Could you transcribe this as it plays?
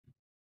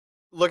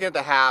looking at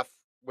the half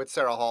with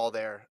Sarah Hall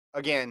there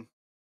again,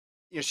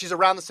 she's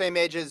around the same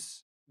age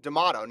as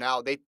D'Amato.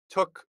 Now they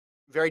took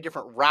very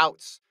different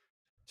routes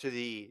to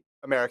the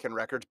American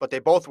records, but they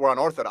both were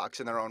unorthodox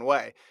in their own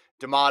way.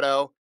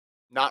 D'Amato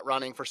not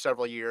running for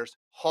several years,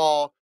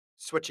 Hall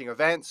switching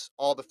events,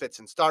 all the fits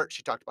and starts.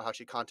 She talked about how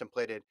she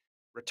contemplated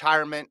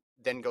retirement,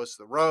 then goes to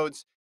the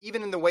roads.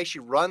 Even in the way she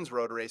runs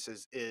road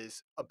races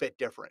is a bit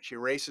different. She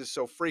races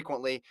so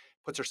frequently,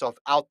 puts herself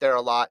out there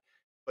a lot,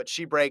 but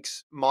she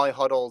breaks Molly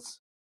Huddle's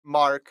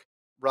mark,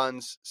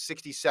 runs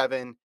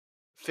 67:15.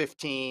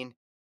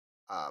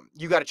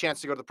 You got a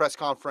chance to go to the press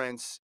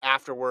conference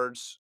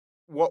afterwards.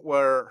 What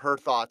were her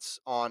thoughts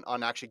on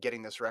actually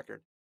getting this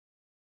record?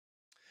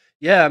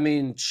 Yeah, I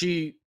mean,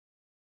 she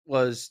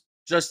was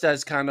just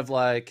as kind of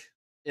like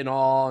in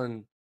awe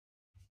and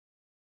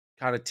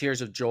kind of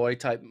tears of joy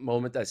type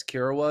moment as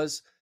Kira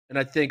was. And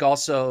I think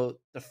also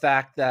the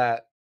fact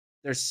that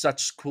there's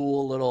such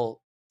cool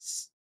little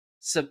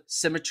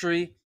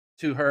symmetry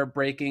to her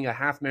breaking a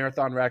half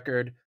marathon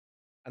record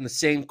on the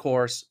same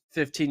course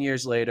 15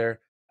 years later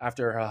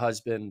after her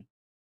husband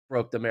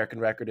broke the American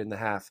record in the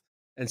half.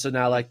 And so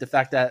now, Mhm. like the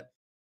fact that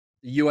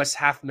the US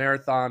half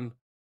marathon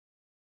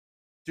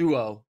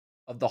duo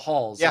of the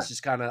Halls Yeah, is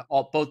just kind of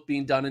all both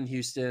being done in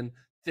Houston,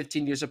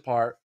 15 years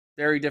apart,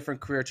 very different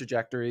career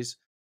trajectories.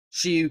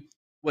 She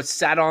was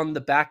sat on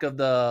the back of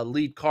the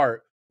lead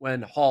cart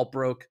when Hall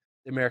broke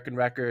the American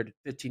record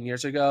 15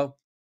 years ago.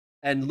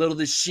 And little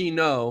did she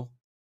know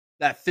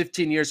that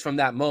 15 years from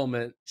that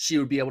moment, she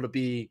would be able to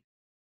be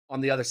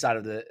on the other side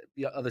of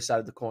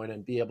the coin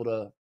and be able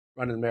to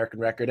run an American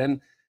record.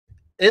 And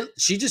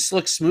she just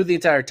looked smooth the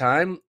entire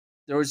time.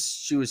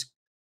 She was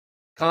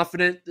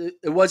confident.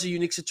 It was a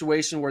unique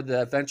situation where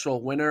the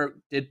eventual winner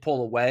did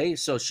pull away,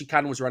 so she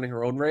kind of was running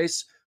her own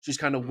race. She's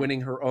kind of mhm.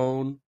 winning her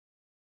own.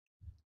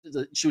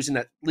 She was in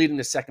that leading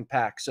the second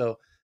pack, so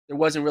there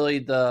wasn't really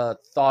the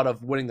thought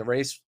of winning the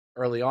race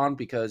early on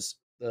because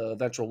the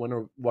eventual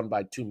winner won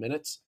by 2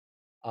 minutes.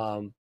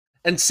 Um,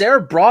 and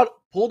Sarah brought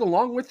pulled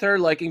along with her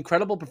like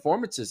incredible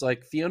performances.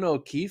 Like Fiona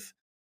O'Keefe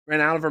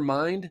ran out of her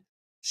mind.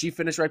 She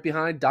finished right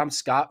behind. Dom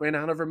Scott ran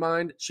out of her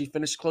mind. She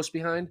finished close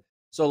behind.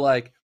 So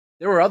like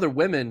there were other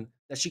women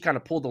that she kind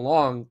of pulled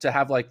along to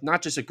have like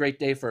not just a great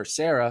day for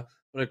Sarah,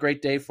 but a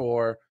great day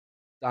for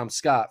Dom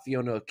Scott,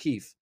 Fiona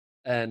O'Keefe.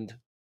 And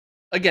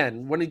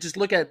again, when you just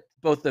look at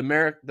both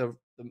the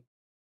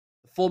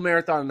full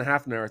marathon and the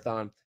half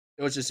marathon,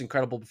 it was just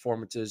incredible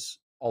performances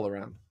all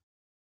around.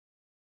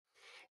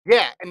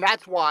 Yeah, and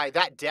that's why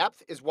that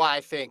depth is why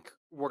I think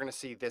we're going to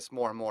see this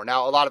more and more.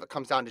 Now, a lot of it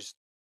comes down to just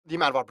the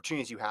amount of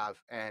opportunities you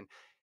have, and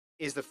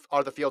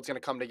are the fields going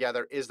to come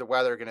together? Is the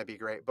weather going to be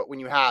great? But when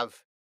you have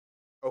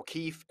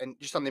O'Keefe and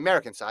just on the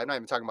American side, I'm not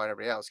even talking about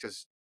everybody else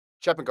because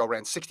Chepenko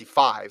ran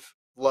 65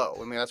 low.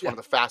 I mean, that's one Yeah,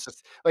 of the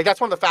fastest. Like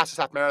that's one of the fastest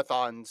half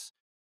marathons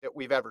that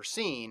we've ever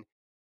seen.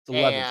 it's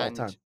 11th all And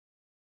time.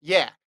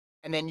 yeah,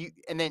 and then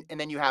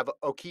you have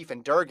O'Keefe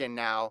and Durgan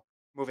now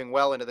moving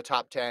well into the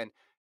top 10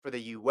 for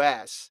the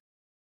U.S.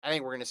 I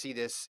think we're going to see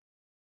this.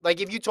 Like,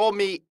 if you told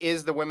me,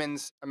 is the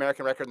women's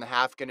American record in the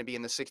half going to be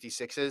in the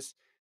 66s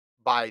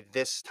by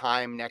this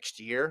time next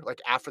year,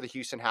 like after the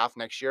Houston half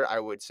next year, I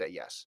would say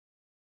yes.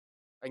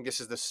 I think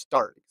this is the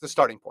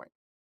starting point.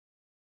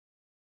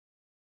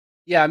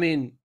 Yeah, I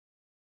mean,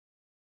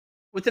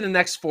 within the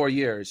next 4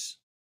 years,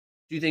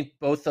 do you think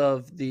both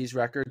of these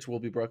records will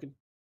be broken?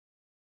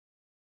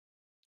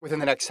 Within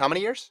the next how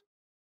many years?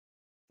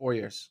 4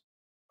 years.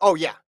 Oh,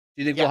 yeah.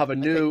 Do you think we'll Yeah. have a I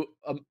think new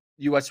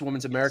U.S.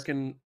 women's yes.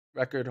 American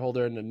record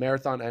holder in the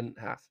marathon and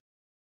half?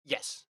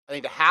 Yes. I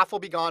think the half will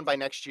be gone by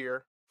next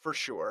year for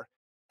sure.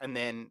 And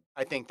then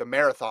I think the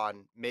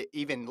marathon,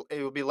 even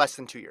it will be less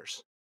than 2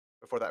 years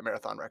before that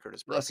marathon record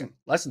is broken.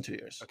 Less than 2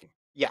 years. Okay.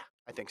 Yeah,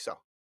 I think so.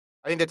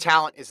 I think the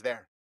talent is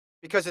there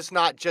because it's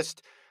not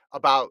just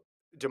about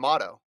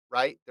D'Amato,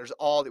 right? There's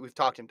all that we've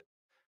talked on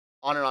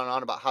and on and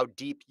on about how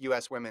deep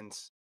U.S.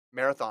 women's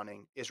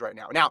marathoning is right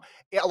now. Now,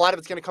 a lot of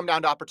it's going to come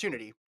down to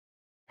opportunity.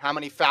 How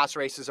many fast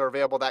races are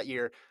available that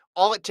year?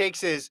 All it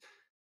takes is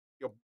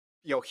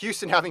you know,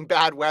 Houston having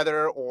bad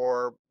weather,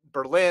 or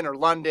Berlin or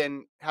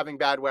London having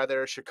bad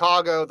weather,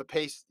 Chicago,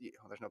 there's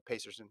no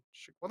Pacers in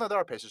well, no, there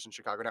are Pacers in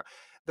Chicago now.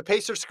 The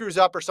Pacers screws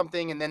up or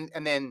something, and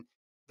then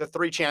the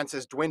three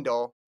chances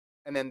dwindle,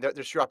 and then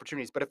there's few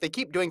opportunities. But if they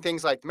keep doing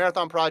things like the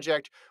Marathon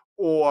Project,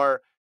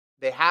 or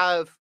they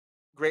have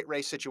great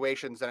race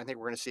situations, then I think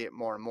we're going to see it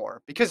more and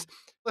more. Because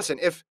listen,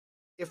 if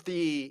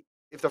the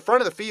if the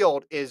front of the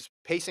field is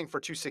pacing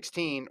for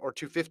 216 or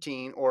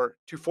 215 or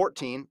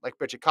 214, like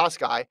Bridget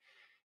Kosgei,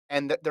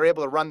 and they're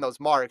able to run those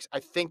marks, I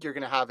think you're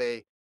going to have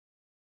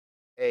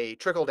a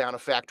trickle down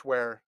effect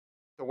where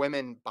the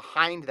women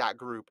behind that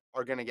group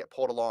are going to get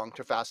pulled along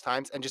to fast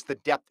times, and just the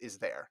depth is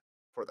there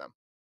for them.